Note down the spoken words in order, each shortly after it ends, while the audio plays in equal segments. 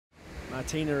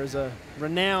Martina is a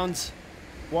renowned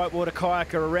whitewater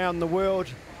kayaker around the world.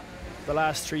 The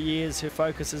last 3 years, her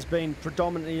focus has been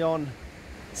predominantly on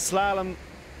slalom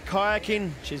kayaking.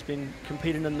 She's been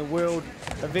competing in the world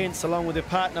events along with her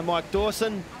partner Mike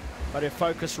Dawson, but her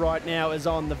focus right now is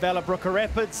on the Vallebrooker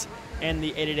Rapids and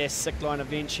the Adidas Sickline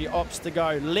event. She opts to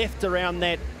go left around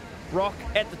that rock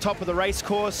at the top of the race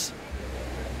course.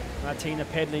 Martina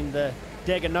paddling the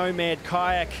Dagger Nomad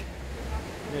kayak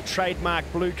in her trademark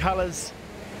blue colours.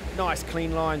 Nice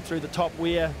clean line through the top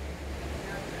weir,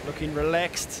 looking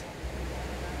relaxed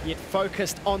yet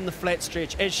focused on the flat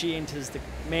stretch as she enters the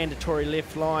mandatory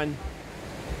left line.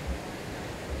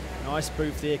 Nice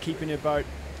boof there, keeping her boat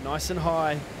nice and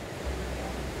high,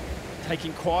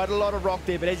 taking quite a lot of rock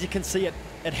there, but as you can see,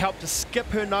 it helped to skip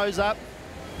her nose up,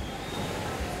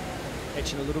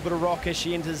 catching a little bit of rock as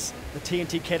she enters the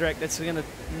TNT Cataract. That's going to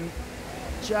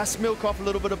just milk off a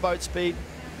little bit of boat speed,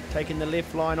 taking the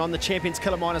left line on the Champions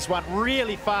Killer -1.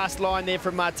 Really fast line there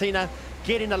from Martina,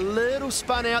 getting a little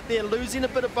spun out there, losing a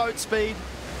bit of boat speed.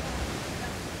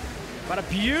 But a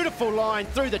beautiful line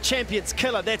through the Champions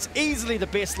Killer. That's easily the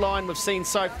best line we've seen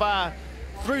so far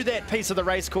through that piece of the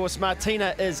race course.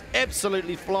 Martina is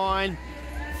absolutely flying.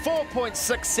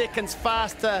 4.6 seconds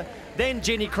faster than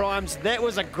Jenny Crimes. That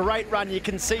was a great run. You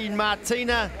can see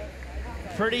Martina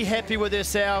pretty happy with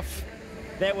herself.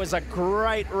 That was a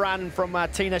great run from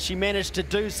Martina. She managed to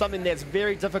do something that's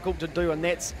very difficult to do, and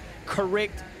that's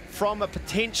correct from a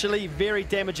potentially very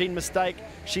damaging mistake.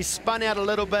 She spun out a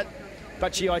little bit,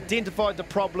 but she identified the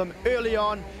problem early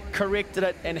on, corrected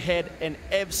it, and had an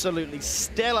absolutely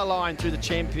stellar line through the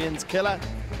Champions Killer.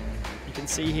 You can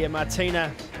see here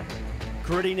Martina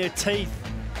gritting her teeth,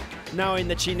 knowing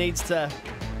that she needs to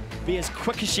be as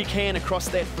quick as she can across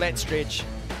that flat stretch.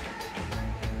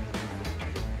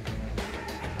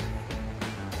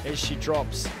 As she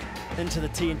drops into the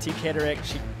TNT Cataract,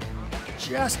 she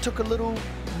just took a little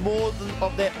more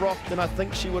of that rock than I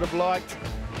think she would have liked,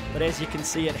 but as you can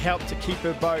see, it helped to keep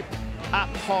her boat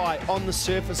up high on the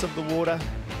surface of the water,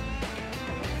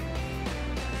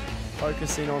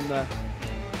 focusing on the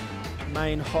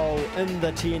main hole in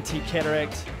the TNT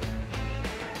Cataract.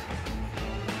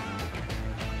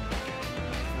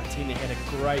 Martina had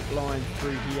a great line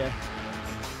through here.